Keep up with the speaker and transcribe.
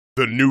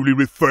The newly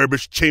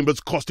refurbished chambers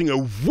costing a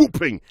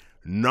whooping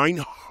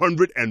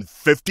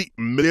 950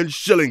 million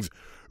shillings,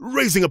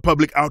 raising a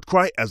public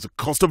outcry as the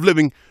cost of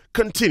living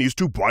continues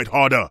to bite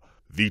harder.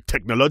 The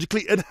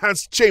technologically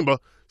enhanced chamber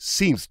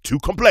seems too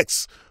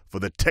complex for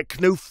the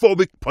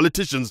techno-phobic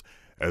politicians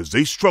as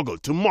they struggle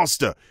to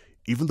master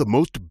even the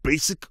most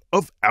basic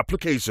of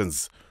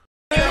applications.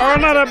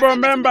 Honorable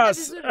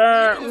members,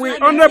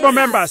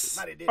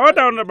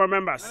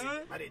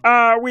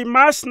 we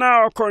must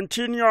now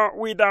continue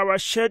with our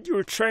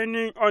scheduled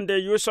training on the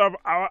use of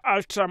our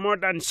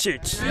ultra-modern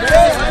sheets. It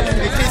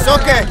is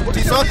okay,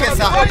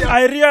 sir.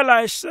 I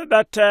realize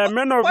that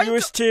many of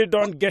you still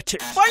don't get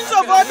it. Point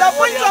of order.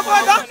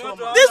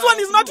 This one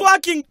is not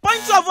working.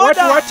 Point of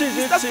order. What is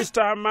it,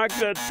 Sister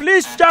Margaret?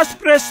 Please just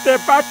press the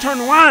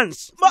button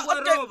once.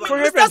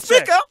 Mr.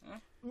 Speaker,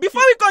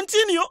 before we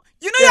continue,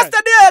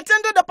 yesterday I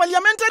attended the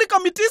parliamentary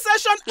committee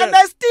session and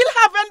I still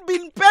haven't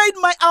been paid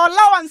my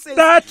allowances.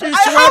 I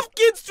have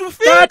kids to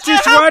feed. That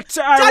is what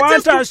I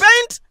want us to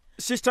paint.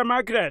 Sister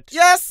Margaret.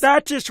 Yes.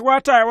 That is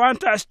what I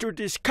want us to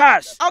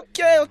discuss.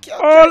 Okay.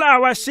 All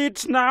our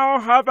seats now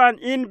have an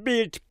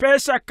inbuilt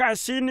Pesa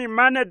Cassini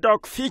Money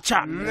Dog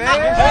feature.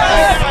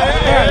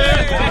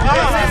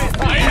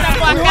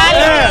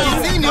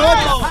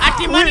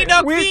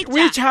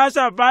 Which has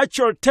a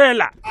virtual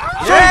teller.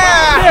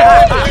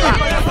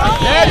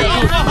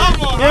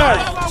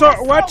 So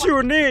what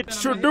you need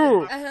to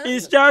do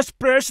is just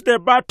press the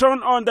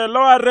button on the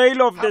lower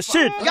rail of the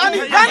seat,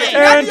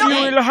 and you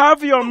will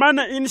have your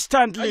money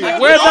instantly,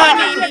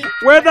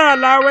 whether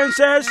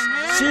allowances,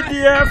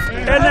 CDF,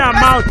 any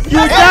amount.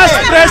 You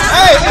just press.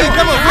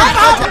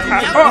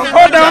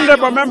 Hold on,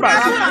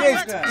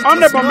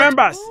 honorable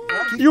members.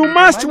 You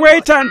must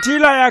wait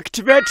until I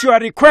activate your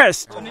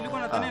request.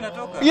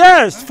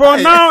 Yes, for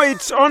now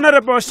it's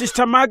Honorable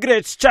Sister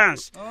Margaret's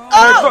chance.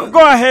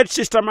 Go ahead,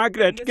 Sister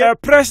Margaret.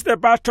 Press the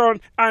button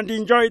and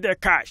enjoy the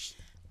cash.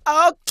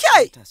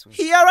 Okay,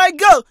 here I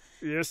go.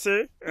 You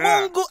see?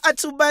 Mungu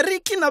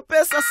atubariki na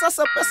pesa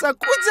sasa pesa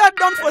kuja,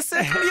 don't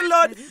forsake me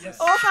Lord.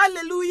 Oh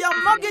hallelujah,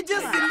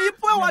 mortgages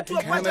zilipwe watu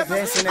wapate.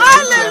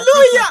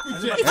 Hallelujah.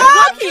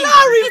 Oh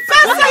glory,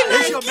 pesa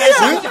inaingia.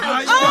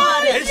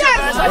 Oh yes.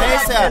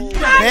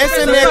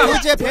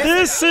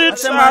 These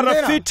seats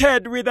are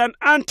fitted with an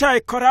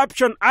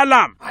anti-corruption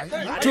alarm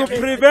to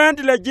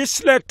prevent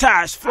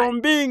legislators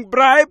from being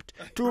bribed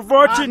to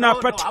vote in a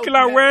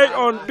particular way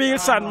on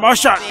bills and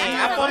motions.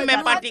 Anyone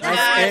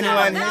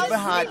ever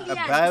heard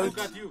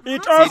about?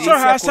 It also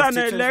has an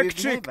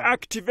electric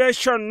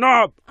activation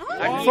knob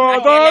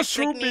for those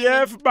who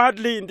behave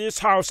badly in this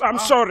house. I'm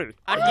sorry.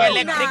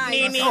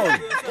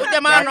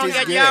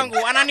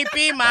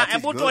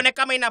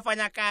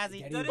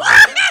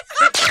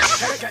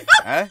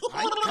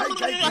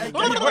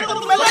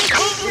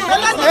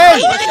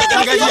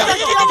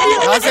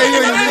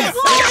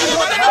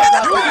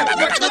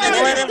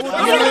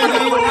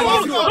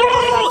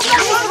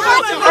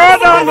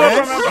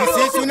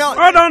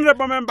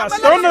 Honorable members,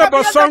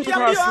 Honorable Song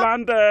has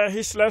learned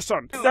his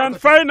lesson. Then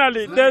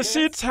finally, the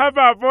seats have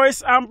a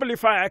voice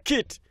amplifier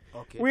kit,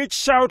 which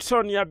shouts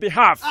on your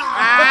behalf. Now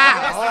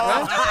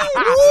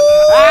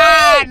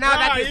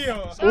that is.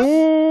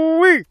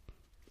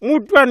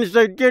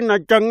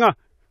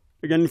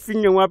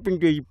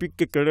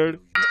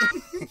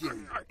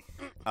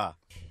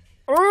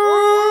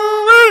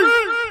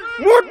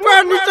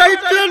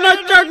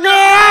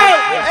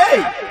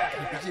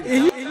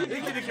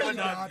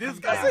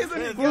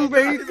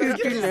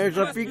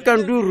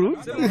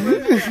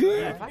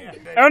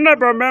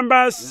 Honorable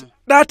members,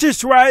 that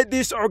is why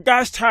this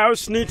august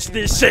house needs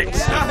these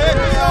seats.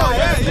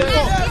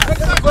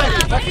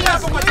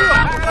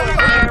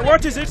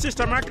 What is it,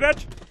 Sister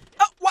Margaret?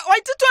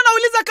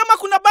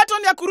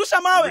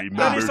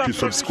 Remember to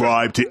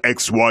subscribe to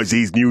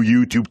XYZ's new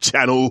YouTube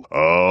channel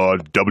on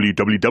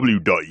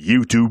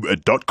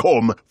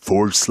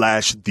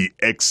www.youtube.com/The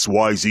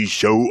XYZ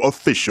Show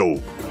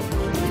Official.